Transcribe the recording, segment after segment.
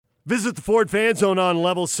Visit the Ford Fan Zone on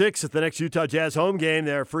Level 6 at the next Utah Jazz home game.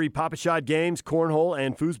 There are free Pop-A-Shot games, cornhole,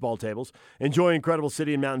 and foosball tables. Enjoy incredible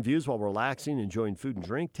city and mountain views while relaxing, enjoying food and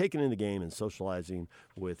drink, taking in the game, and socializing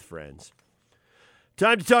with friends.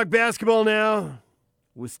 Time to talk basketball now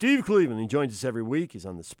with Steve Cleveland. He joins us every week. He's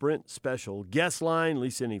on the Sprint Special Guest Line.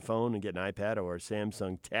 Lease any phone and get an iPad or a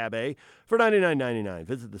Samsung Tab A for $99.99.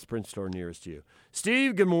 Visit the Sprint store nearest you.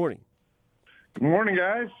 Steve, good morning. Good morning,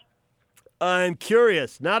 guys. I'm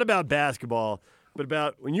curious, not about basketball, but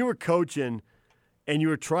about when you were coaching and you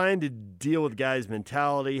were trying to deal with guys'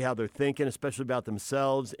 mentality, how they're thinking, especially about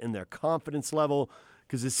themselves and their confidence level,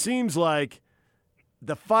 because it seems like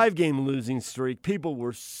the 5-game losing streak, people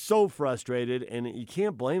were so frustrated, and you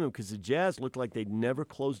can't blame them because the Jazz looked like they'd never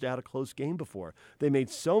closed out a close game before. They made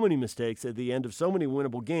so many mistakes at the end of so many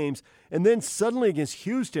winnable games, and then suddenly against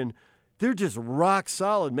Houston, they're just rock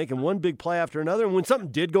solid, making one big play after another. And when something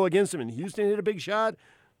did go against them and Houston hit a big shot,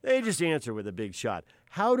 they just answer with a big shot.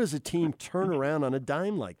 How does a team turn around on a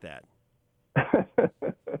dime like that?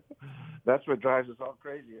 That's what drives us all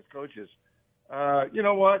crazy as coaches. You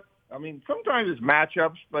know what? I mean, sometimes it's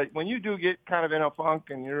matchups, but when you do get kind of in a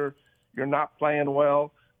funk and you're not playing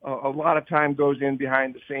well, a lot of time goes in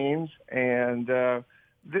behind the scenes. And, the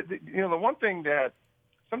one thing that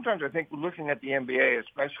sometimes I think looking at the NBA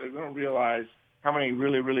especially, we don't realize how many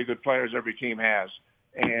really, really good players every team has.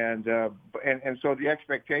 And so the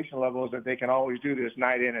expectation level is that they can always do this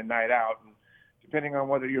night in and night out. And depending on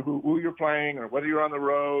whether who you're playing or whether you're on the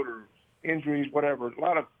road or injuries, whatever, a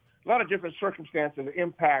lot of different circumstances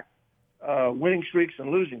impact winning streaks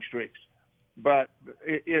and losing streaks. But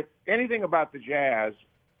if anything about the Jazz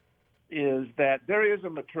is that there is a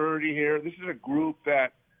maturity here. This is a group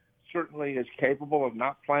that certainly is capable of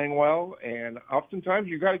not playing well, and oftentimes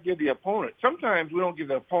you got to give the opponent. Sometimes we don't give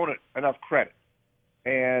the opponent enough credit,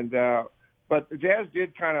 and but the Jazz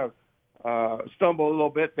did kind of stumble a little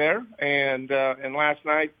bit there, and last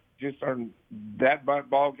night just on that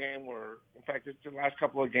ball game, where in fact it's the last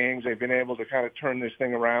couple of games they've been able to kind of turn this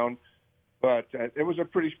thing around. But it was a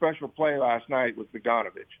pretty special play last night with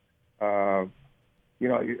Bogdanovich. A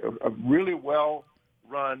really well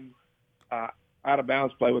run. Out of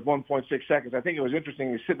bounds play with 1.6 seconds. I think it was interesting.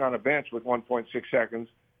 He's sitting on a bench with 1.6 seconds,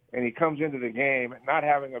 and he comes into the game not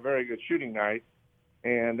having a very good shooting night.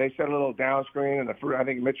 And they set a little down screen, and I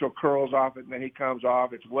think Mitchell curls off it, and then he comes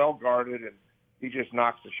off. It's well guarded, and he just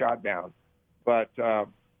knocks the shot down. But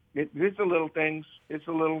it's the little things. It's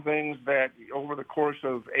the little things that over the course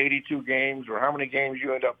of 82 games or how many games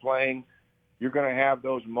you end up playing, you're going to have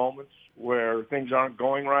those moments where things aren't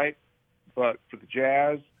going right. But for the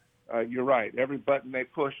Jazz, you're right. Every button they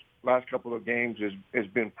pushed last couple of games has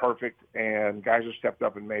been perfect, and guys have stepped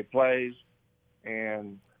up and made plays.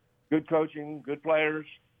 And good coaching, good players,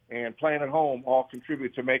 and playing at home all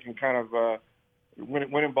contribute to making kind of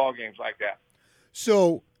winning ball games like that.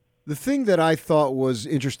 So the thing that I thought was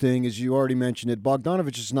interesting is you already mentioned it.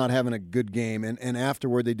 Bogdanovich is not having a good game, and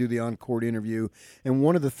afterward they do the on-court interview, and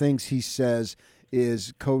one of the things he says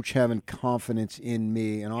is coach having confidence in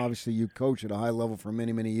me. And obviously you coach at a high level for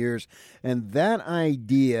many, many years. And that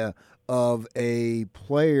idea of a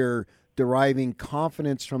player deriving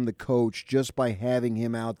confidence from the coach just by having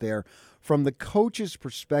him out there, from the coach's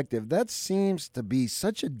perspective, that seems to be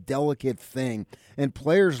such a delicate thing. And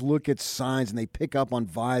players look at signs and they pick up on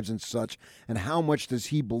vibes and such, and how much does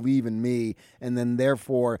he believe in me? And then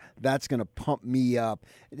therefore that's going to pump me up.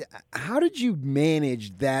 How did you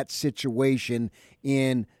manage that situation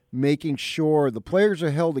in making sure the players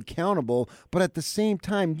are held accountable, but at the same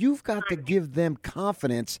time, you've got to give them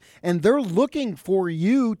confidence, and they're looking for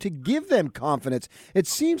you to give them confidence? It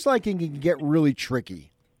seems like it can get really tricky.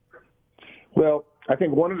 Well, I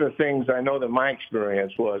think one of the things I know that my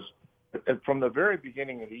experience was from the very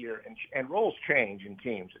beginning of the year, and roles change in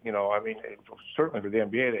teams. Certainly for the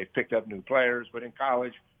NBA, they've picked up new players, but in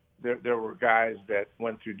college, there were guys that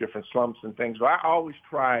went through different slumps and things. But I always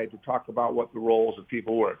tried to talk about what the roles of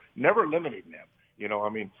people were, never limiting them.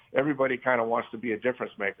 Everybody kind of wants to be a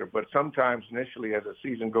difference maker, but sometimes initially as the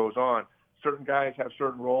season goes on, certain guys have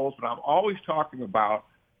certain roles, but I'm always talking about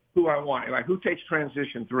who I want, like who takes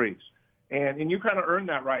transition threes. And you kind of earn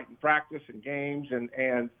that right in practice and games,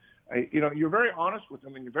 and you're very honest with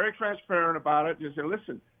them, and you're very transparent about it. You say,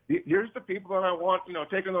 listen, here's the people that I want,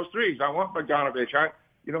 taking those threes. I want Bogdanovich. I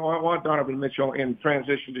want Donovan Mitchell in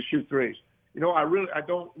transition to shoot threes. I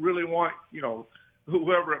don't really want,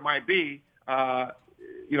 whoever it might be,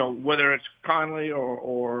 whether it's Conley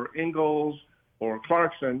or Ingles or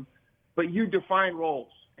Clarkson, but you define roles.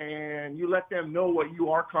 And you let them know what you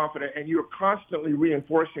are confident, and you're constantly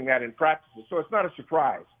reinforcing that in practices. So it's not a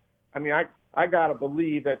surprise. I mean, I got to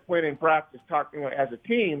believe that when in practice talking as a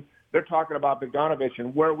team, they're talking about Bogdanovich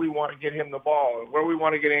and where we want to get him the ball, and where we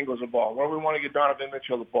want to get Ingles the ball, where we want to get Donovan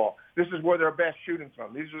Mitchell the ball. This is where they're best shooting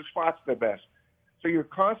from. These are the spots they're best. So you're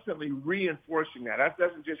constantly reinforcing that. That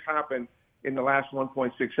doesn't just happen in the last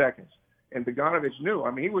 1.6 seconds. And Bogdanovich knew.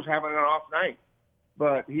 I mean, he was having an off night.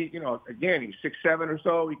 But he, again, he's 6'7" or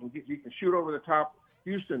so. He can shoot over the top.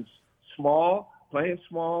 Houston's small, playing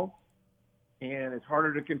small, and it's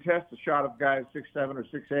harder to contest a shot of guys 6'7" or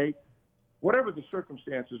 6'8". Whatever the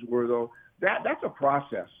circumstances were, though, that's a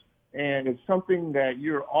process, and it's something that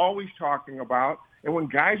you're always talking about. And when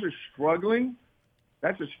guys are struggling,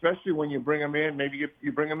 that's especially when you bring them in. Maybe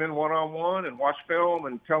you bring them in one-on-one and watch film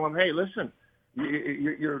and tell them, hey, listen,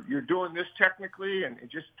 you're doing this technically, and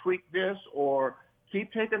just tweak this, or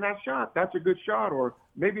keep taking that shot. That's a good shot. Or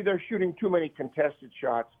maybe they're shooting too many contested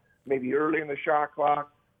shots, maybe early in the shot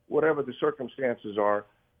clock, whatever the circumstances are.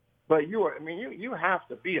 But you have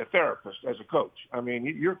to be a therapist as a coach. I mean,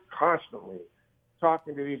 you're constantly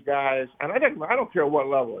talking to these guys, and I don't care what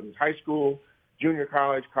level it is, high school, junior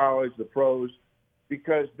college, the pros,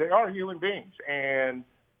 because they are human beings. And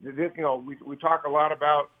we talk a lot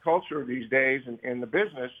about culture these days in the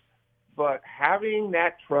business, but having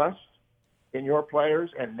that trust in your players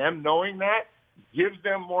and them knowing that gives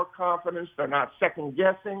them more confidence. They're not second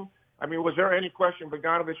guessing. I mean, was there any question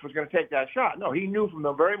Bogdanovich was going to take that shot? No, he knew from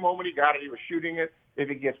the very moment he got it, he was shooting it. If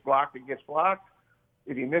he gets blocked, it gets blocked.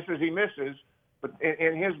 If he misses, he misses. But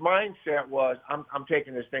in his mindset was, I'm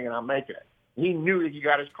taking this thing and I'm making it. He knew that he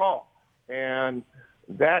got his call. And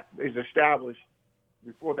that is established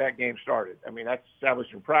before that game started. I mean, that's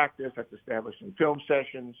established in practice. That's established in film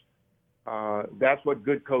sessions. That's what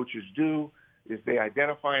good coaches do, is they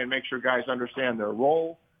identify and make sure guys understand their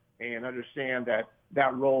role and understand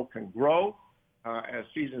that role can grow as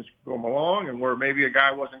seasons go along, and where maybe a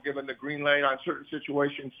guy wasn't given the green light on certain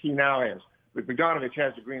situations, he now is. But Bogdanovich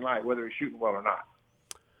has the green light whether he's shooting well or not.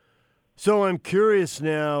 So I'm curious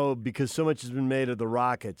now, because so much has been made of the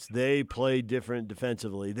Rockets. They play different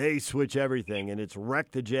defensively. They switch everything, and it's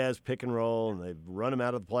wrecked the Jazz pick and roll, and they've run them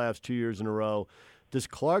out of the playoffs 2 years in a row. Does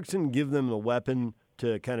Clarkson give them the weapon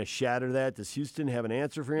to kind of shatter that? Does Houston have an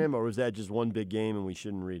answer for him, or was that just one big game and we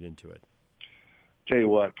shouldn't read into it? Tell you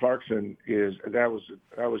what, Clarkson that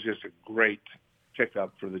was just a great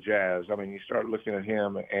pickup for the Jazz. I mean, you start looking at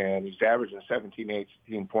him, and he's averaging 17,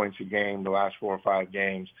 18 points a game the last 4 or 5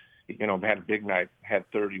 games. Had a big night, had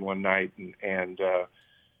 30 one night, and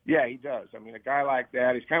yeah, he does. I mean, a guy like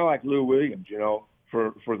that, he's kind of like Lou Williams,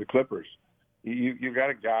 for the Clippers. You've got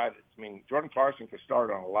a guy Jordan Clarkson could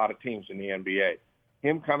start on a lot of teams in the NBA.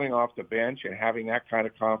 Him coming off the bench and having that kind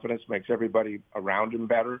of confidence makes everybody around him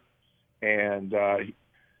better. And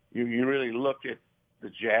you really look at the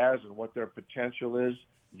Jazz and what their potential is.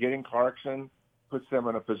 Getting Clarkson puts them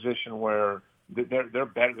in a position where they're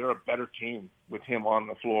better. They're a better team with him on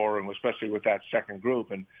the floor, and especially with that second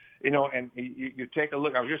group. And you take a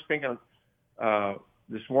look. I was just thinking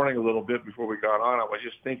this morning a little bit before we got on. I was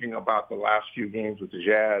just thinking about the last few games with the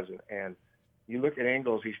Jazz, and you look at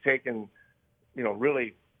Ingles. He's taken,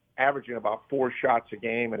 really averaging about 4 shots a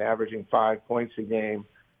game and averaging 5 points a game.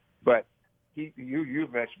 But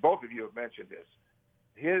you've mentioned, both of you have mentioned this.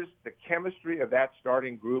 The chemistry of that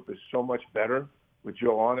starting group is so much better with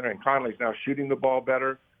Joe on there, and Conley's now shooting the ball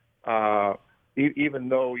better. Even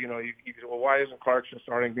though you say, well, why isn't Clarkson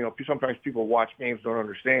starting? Sometimes people watch games, don't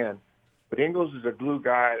understand. But Ingles is a glue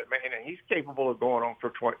guy, and he's capable of going on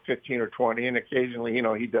for 15 or 20, and occasionally,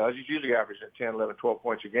 he does. He's usually averaging 10, 11, 12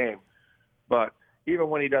 points a game. But even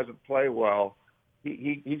when he doesn't play well,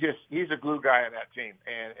 he's a glue guy in that team,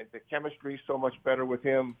 and the chemistry is so much better with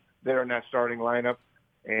him there in that starting lineup,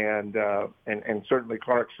 and certainly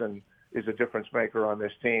Clarkson is a difference maker on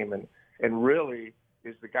this team, and really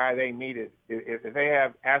is the guy they needed. If they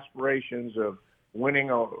have aspirations of winning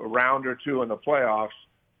a round or two in the playoffs,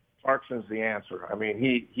 Clarkson's the answer. I mean,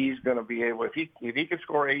 he's going to be able, if he can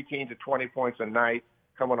score 18 to 20 points a night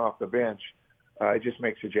coming off the bench, it just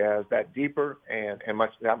makes the Jazz that deeper and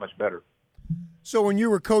that much better. So when you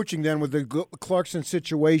were coaching then with the Clarkson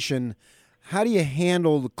situation, how do you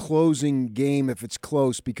handle the closing game if it's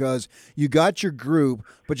close? Because you got your group,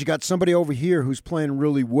 but you got somebody over here who's playing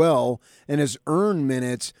really well and has earned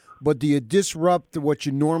minutes, but do you disrupt what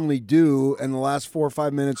you normally do in the last 4 or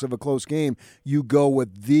 5 minutes of a close game? You go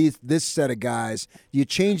with this set of guys. Do you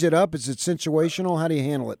change it up? Is it situational? How do you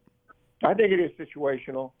handle it? I think it is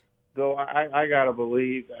situational. Though I got to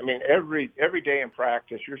believe, every day in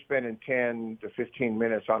practice, you're spending 10 to 15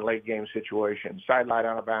 minutes on late game situations, sideline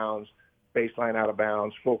out of bounds, baseline out of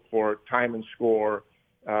bounds, full court, time and score,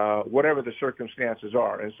 whatever the circumstances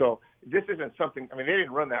are. And so this isn't something. I mean, they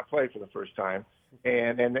didn't run that play for the first time,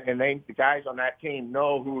 and the guys on that team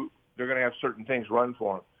know who they're going to have certain things run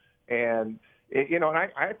for them, and and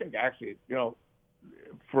I think actually,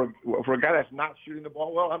 for a guy that's not shooting the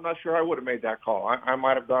ball well, I'm not sure I would have made that call. I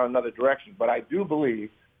might have gone another direction, but I do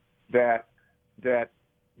believe that the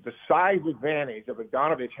size advantage that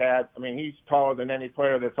Bogdanovich had. I mean, he's taller than any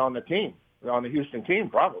player that's on the team, on the Houston team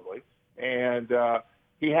probably, and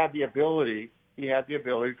he had the ability.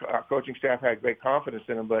 Our coaching staff had great confidence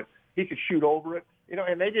in him, but he could shoot over it.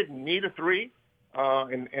 And they didn't need a three.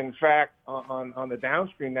 In fact, on the down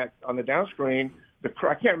screen, I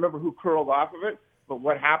can't remember who curled off of it, but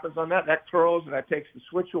what happens on that curls and that takes the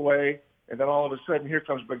switch away, and then all of a sudden here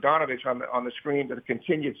comes Bogdanovich on the screen to the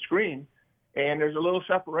continued screen, and there's a little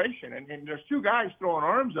separation, and there's two guys throwing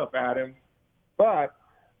arms up at him, but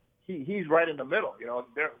he's right in the middle.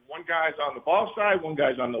 One guy's on the ball side, one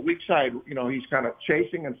guy's on the weak side. He's kind of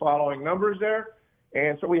chasing and following numbers there,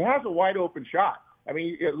 and so he has a wide open shot. I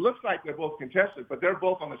mean, it looks like they're both contested, but they're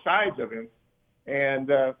both on the sides of him,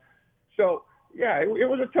 and so. Yeah, it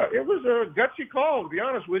was a gutsy call, to be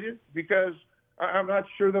honest with you, because I'm not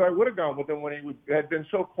sure that I would have gone with him when he had been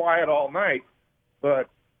so quiet all night. But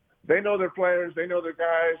they know their players, they know their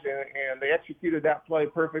guys, and they executed that play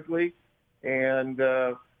perfectly. And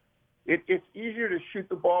it's easier to shoot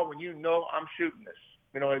the ball when you know I'm shooting this.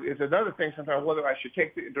 It's another thing sometimes whether I should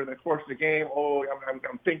take it during the course of the game.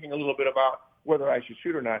 I'm thinking a little bit about whether I should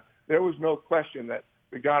shoot or not. There was no question that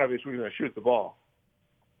Bogdanovich was going to shoot the ball.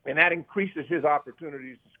 And that increases his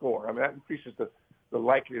opportunities to score. I mean, that increases the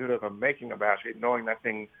likelihood of him making a basket, knowing that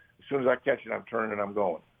thing, as soon as I catch it, I'm turning and I'm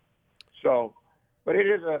going. So, but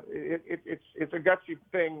it's a gutsy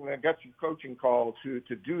thing, a gutsy coaching call to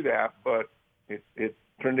do that, but it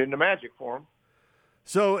turned into magic for him.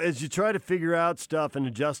 So as you try to figure out stuff and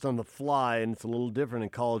adjust on the fly, and it's a little different in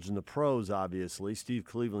college than the pros, obviously, Steve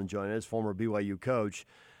Cleveland joined us, former BYU coach.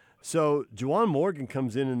 So Juwan Morgan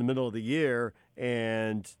comes in the middle of the year,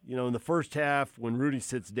 and, in the first half when Rudy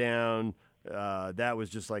sits down, that was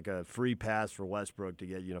just like a free pass for Westbrook to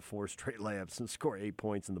get, 4 straight layups and score 8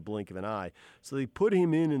 points in the blink of an eye. So they put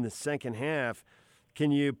him in the second half.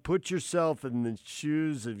 Can you put yourself in the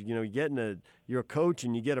shoes of, you're a coach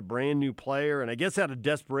and you get a brand new player, and I guess out of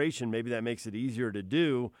desperation, maybe that makes it easier to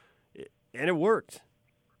do, and it worked.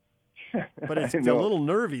 But it's a little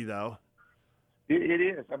nervy, though. It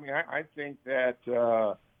is. I mean, I think that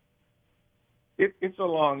it's a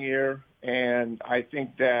long year, and I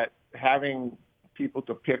think that having people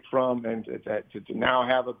to pick from and to now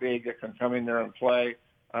have a big that can come in there and play,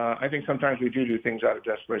 I think sometimes we do things out of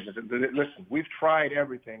desperation. Listen, we've tried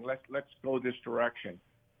everything. Let's go this direction,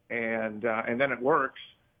 and then it works.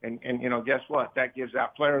 And guess what? That gives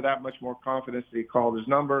that player that much more confidence that he called his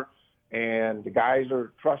number, and the guys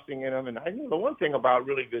are trusting in him. And I know the one thing about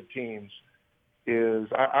really good teams is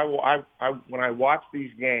when I watch these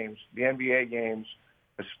games, the NBA games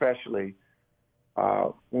especially,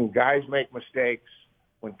 when guys make mistakes,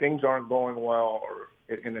 when things aren't going well,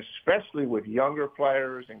 and especially with younger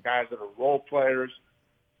players and guys that are role players,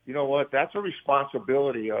 you know what? That's a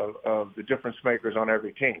responsibility of the difference makers on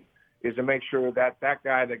every team, is to make sure that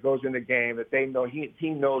guy that goes in the game, that they know he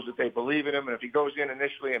knows that they believe in him, and if he goes in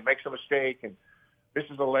initially and makes a mistake and this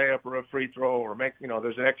is a layup or a free throw or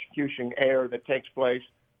there's an execution error that takes place,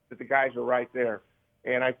 that the guys are right there.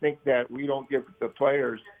 And I think that we don't give the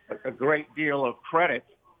players a great deal of credit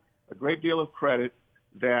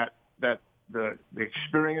that the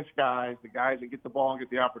experienced guys, the guys that get the ball and get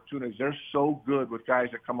the opportunities, they're so good with guys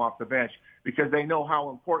that come off the bench because they know how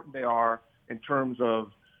important they are in terms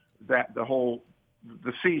of the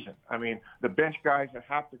season. I mean, the bench guys that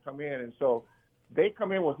have to come in, and so they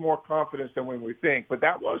come in with more confidence than when we think. But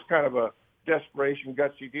that was kind of a desperation,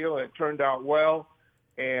 gutsy deal, and it turned out well.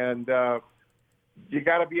 And you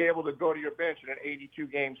got to be able to go to your bench in an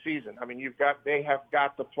 82-game season. I mean, they have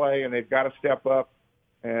got to play, and they've got to step up.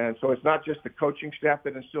 And so it's not just the coaching staff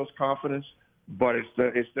that instills confidence, but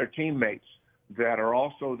it's their teammates that are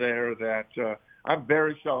also there that I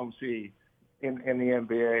very seldom see in the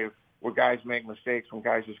NBA where guys make mistakes, when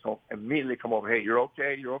guys just immediately come over, hey, you're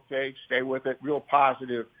okay, stay with it, real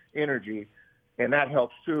positive energy. And that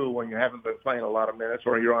helps, too, when you haven't been playing a lot of minutes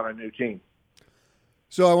or you're on a new team.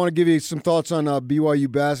 So I want to give you some thoughts on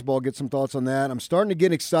BYU basketball, get some thoughts on that. I'm starting to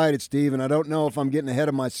get excited, Steve, and I don't know if I'm getting ahead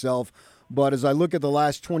of myself, but as I look at the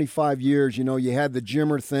last 25 years, you had the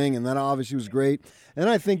Jimmer thing, and that obviously was great. And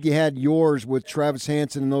I think you had yours with Travis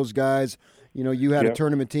Hansen and those guys. You had a Yep.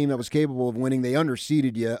 tournament team that was capable of winning. They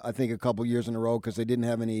underseeded you, I think, a couple years in a row because they didn't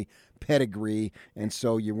have any pedigree, and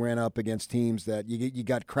so you ran up against teams that you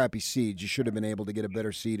got crappy seeds. You should have been able to get a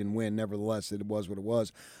better seed and win. Nevertheless, it was what it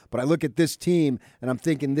was. But I look at this team, and I'm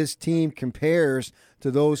thinking this team compares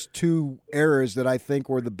to those two eras that I think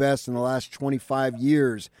were the best in the last 25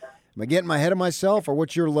 years. Am I getting ahead of myself, or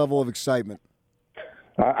what's your level of excitement?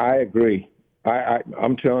 I agree.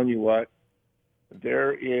 I'm telling you what,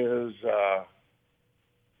 there's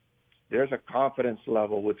a confidence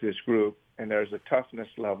level with this group, and there's a toughness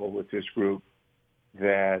level with this group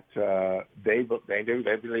that they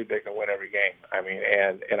believe they can win every game. I mean,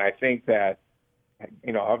 and I think that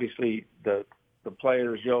obviously the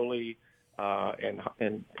players Yoli and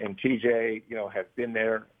TJ have been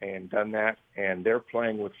there and done that, and they're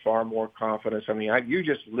playing with far more confidence. I mean, you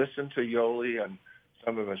just listen to Yoli and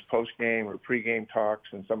some of his post-game or pre-game talks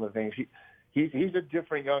and some of the things. He's a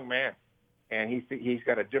different young man, and he's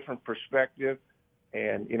got a different perspective.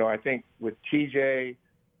 And I think with TJ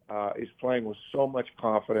is playing with so much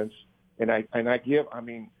confidence, and I give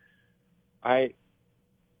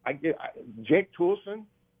Jake Toulson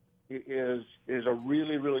is a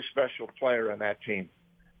really, really special player on that team,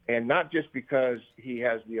 and not just because he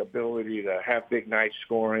has the ability to have big nights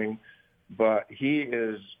scoring, but he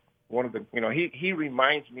is one of the he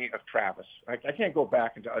reminds me of Travis. I can't go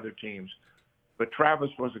back into other teams, but Travis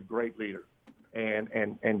was a great leader, and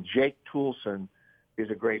Jake Toulson is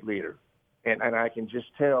a great leader, and I can just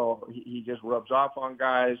tell he just rubs off on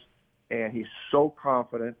guys, and he's so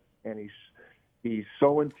confident, and he's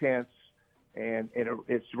so intense, and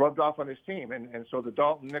it's rubbed off on his team, and so the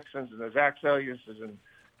Dalton Nixons and the Zach Selliuses and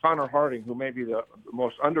Connor Harding, who may be the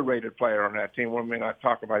most underrated player on that team. We may not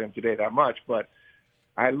talk about him today that much, but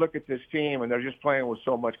I look at this team, and they're just playing with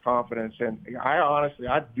so much confidence. And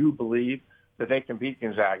I do believe that they can beat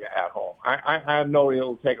Gonzaga at home. I know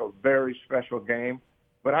it'll take a very special game,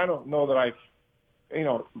 but I don't know that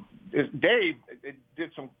Dave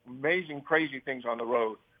did some amazing, crazy things on the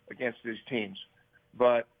road against his teams.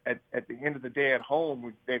 But at the end of the day at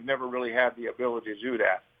home, they've never really had the ability to do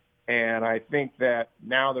that. And I think that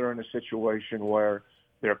now they're in a situation where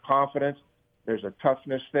they're confident, there's a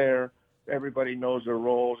toughness there, everybody knows their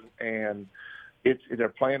roles, and they're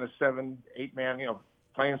playing a 7-8 man,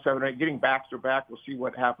 playing 7 or 8, getting Baxter back. We'll see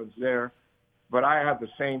what happens there. But I have the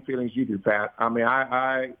same feelings you do, Pat. I mean,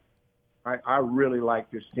 I really like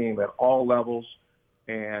this team at all levels,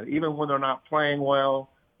 and even when they're not playing well,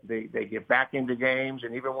 they get back into games,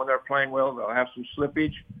 and even when they're playing well, they'll have some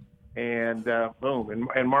slippage, and boom.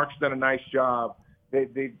 And Mark's done a nice job.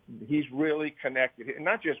 He's really connected, and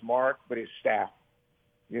not just Mark, but his staff.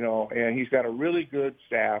 And he's got a really good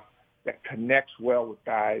staff that connects well with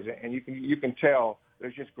guys, and you can tell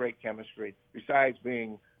there's just great chemistry. Besides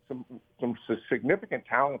being some significant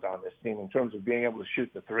talent on this team in terms of being able to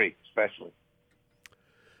shoot the three, especially.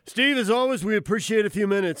 Steve, as always, we appreciate a few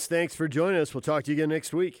minutes. Thanks for joining us. We'll talk to you again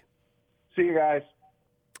next week. See you guys.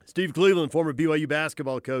 Steve Cleveland, former BYU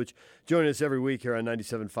basketball coach, joining us every week here on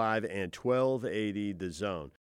 97.5 and 1280 The Zone.